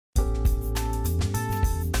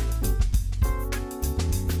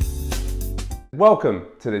Welcome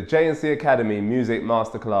to the J&C Academy Music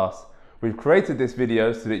Masterclass. We've created this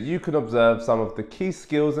video so that you can observe some of the key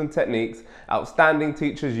skills and techniques outstanding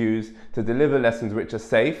teachers use to deliver lessons which are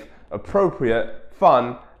safe, appropriate,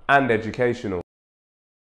 fun and educational.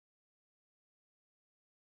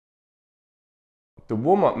 The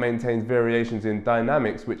warm-up maintains variations in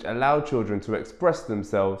dynamics which allow children to express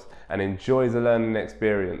themselves and enjoy the learning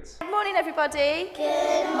experience. Good morning everybody.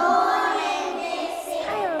 Good morning, Missy.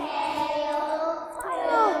 Good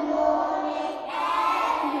morning,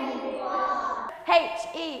 everyone.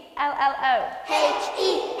 H-E-L-L-O.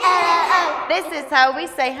 H-E-L-L-O. This is how we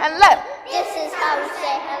say hello. This is how we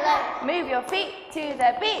say hello. Move your feet to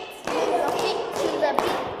the beat. Move your feet to the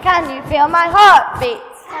beat. Can you feel my heartbeat?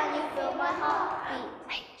 Can you feel my heartbeat?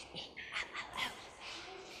 H-E-L-L-O.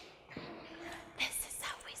 This is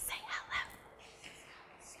how we say hello.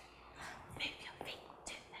 Move your feet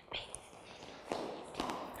to the beat.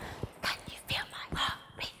 Can you feel my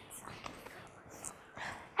heartbeat?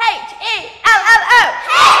 H-E-L-L-O.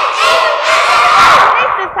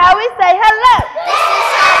 This is how we say hello. This is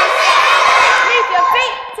how we say hello. Move your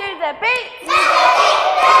feet to the beat. Move your feet to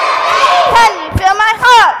the beat. Can you feel my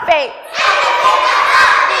heartbeat? Can you feel my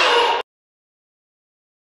heartbeat?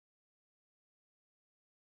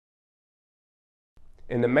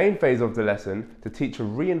 In the main phase of the lesson, the teacher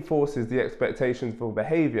reinforces the expectations for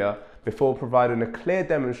behaviour before providing a clear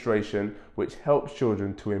demonstration which helps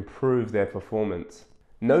children to improve their performance.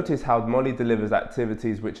 Notice how Molly delivers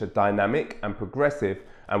activities which are dynamic and progressive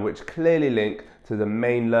and which clearly link to the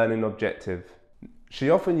main learning objective.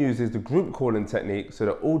 She often uses the group calling technique so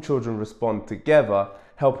that all children respond together,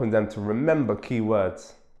 helping them to remember key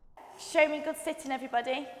words. Show me good sitting,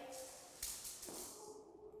 everybody.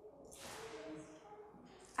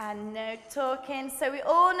 And no talking. So we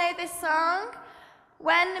all know this song.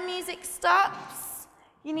 When the music stops,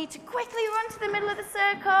 you need to quickly run to the middle of the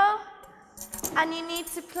circle and you need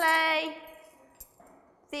to play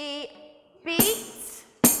the beat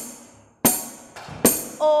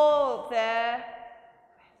or the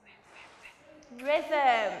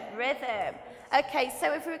rhythm. Okay,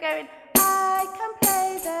 so if we were going, I can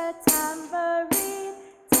play the tambourine.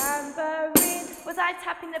 Was I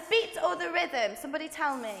tapping the beat or the rhythm? Somebody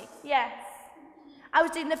tell me. Yes. I was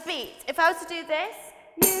doing the beat. If I was to do this,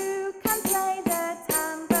 you can play the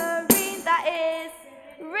tambourine. That is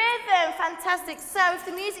rhythm. Fantastic. So if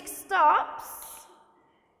the music stops,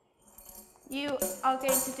 you are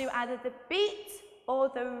going to do either the beat or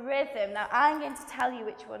the rhythm. Now I'm going to tell you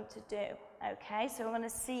which one to do. Okay, so we're going to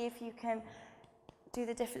see if you can do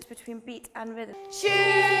the difference between beat and rhythm. Choose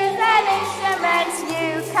an instrument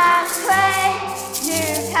you can play. You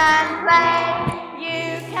can play.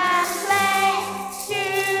 You can play.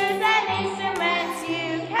 Choose an instrument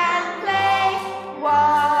you can play.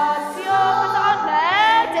 What's yours on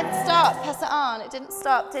there? Didn't stop. Pass it on. It didn't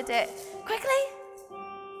stop, did it? Quickly.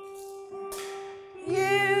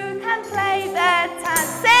 You can play the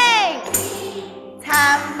sing.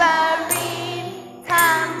 Tambourine,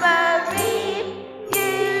 tambourine.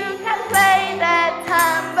 You can play the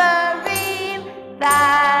tambourine.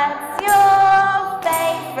 That's your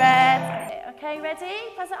favorite. Okay,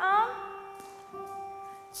 ready? Pass it on.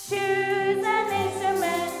 Choose an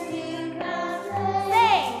instrument you can play.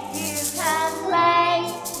 Sing. You can play.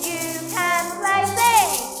 You can play.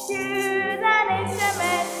 Sing. Choose an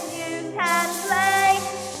instrument you can play.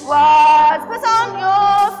 What? Put on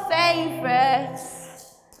your favorites.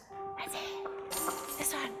 Ready?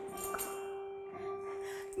 This one.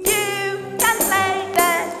 You can play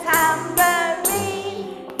the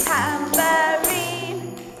tambourine, tambourine,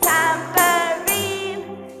 tambourine.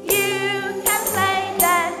 You can play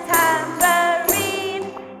the tambourine.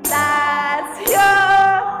 That's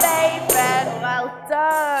your favorite. Well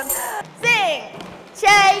done. Sing.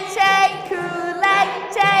 Che, che, Kool-Aid,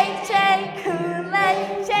 che, che,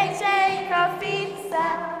 Kool-Aid, che, che, Koffeinsa,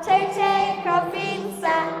 che, che,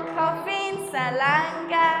 Koffeinsa, Koffeinsa,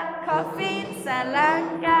 Langa, Koffeinsa,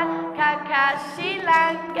 Langa,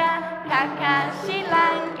 Kakashilanga,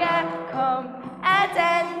 Kakashilanga, come,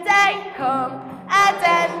 Adende, come,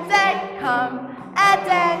 Adende, come,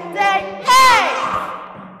 Adende, hey!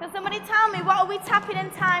 Can somebody tell me, what are we tapping in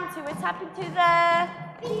time to? We're tapping to the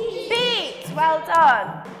beat. Well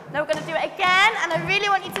done. Now we're going to do it again, and I really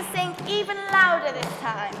want you to sing even louder this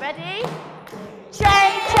time. Ready?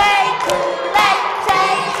 Che, che, Kool-Aid, che,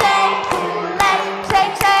 che, Kool-Aid, che,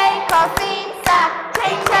 che, Koffeinsa, che,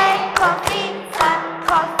 che, Koffeinsa,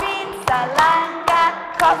 Koffeinsa, Langa,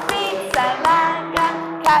 Koffeinsa, Langa,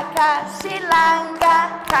 Kakashilanga,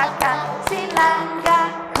 Kakashilanga,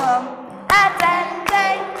 come, Adende,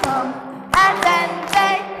 come, Adende,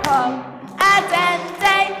 come, Adende.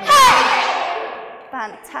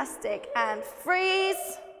 Fantastic. And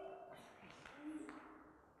freeze.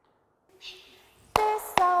 This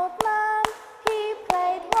old man, he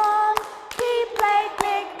played one. He played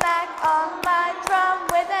knick-knack on my drum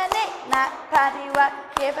with a knick-knack, paddywhack,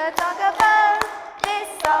 give a dog a bone. This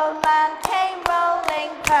old man came rolling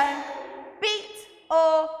home. Beat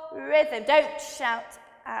or rhythm? Don't shout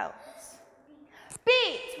out.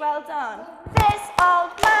 Beat, well done. This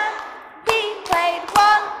old man, he played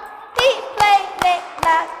one. He played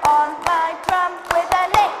knick-knack on my drum with a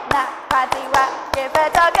knick-knack, paddywhack, give a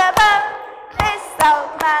dog a bone. This old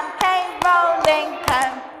man came rolling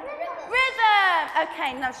home. Rhythm!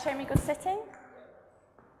 Okay, now show me good sitting.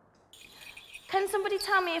 Can somebody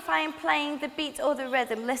tell me if I am playing the beat or the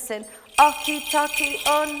rhythm? Listen. Oki toki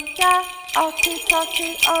onga, oki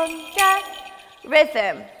toki onga.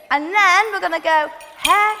 Rhythm. And then we're going to go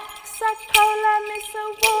hexacola miss a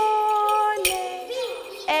warning.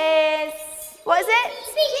 Is, what is it?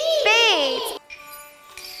 Beat.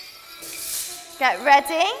 Get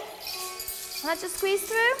ready. Let's just squeeze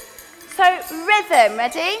through. So rhythm,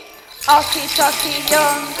 ready? Oki toki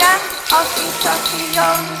yonga, oki toki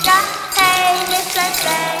yonga. Hey, Mr.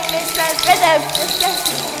 Day, Mr. Rhythm.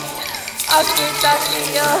 Oki toki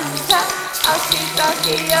yonga, oki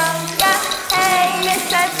toki yonga. Hey,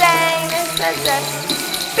 Mr. Day, Mr. Day.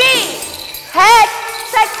 Beat.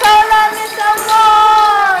 Hexacola miss a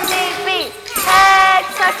warning. Beat.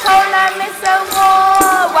 Hexacola miss a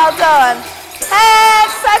war. Well done.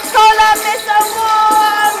 Hexacola miss a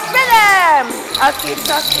war. Rhythm. Oki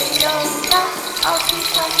toki yonga, oki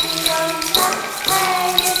toki yonga. Hey,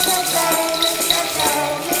 Mr. Day, Mr. Day,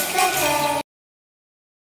 Mr. Day.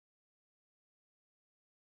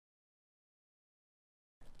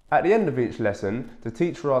 At the end of each lesson, the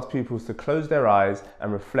teacher asks pupils to close their eyes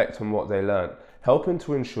and reflect on what they learnt, helping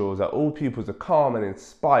to ensure that all pupils are calm and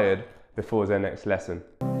inspired before their next lesson.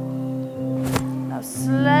 Now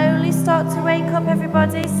slowly start to wake up,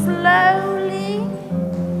 everybody, slowly.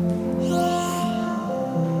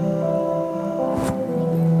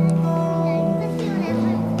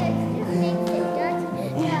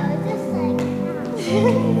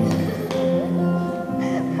 Yeah.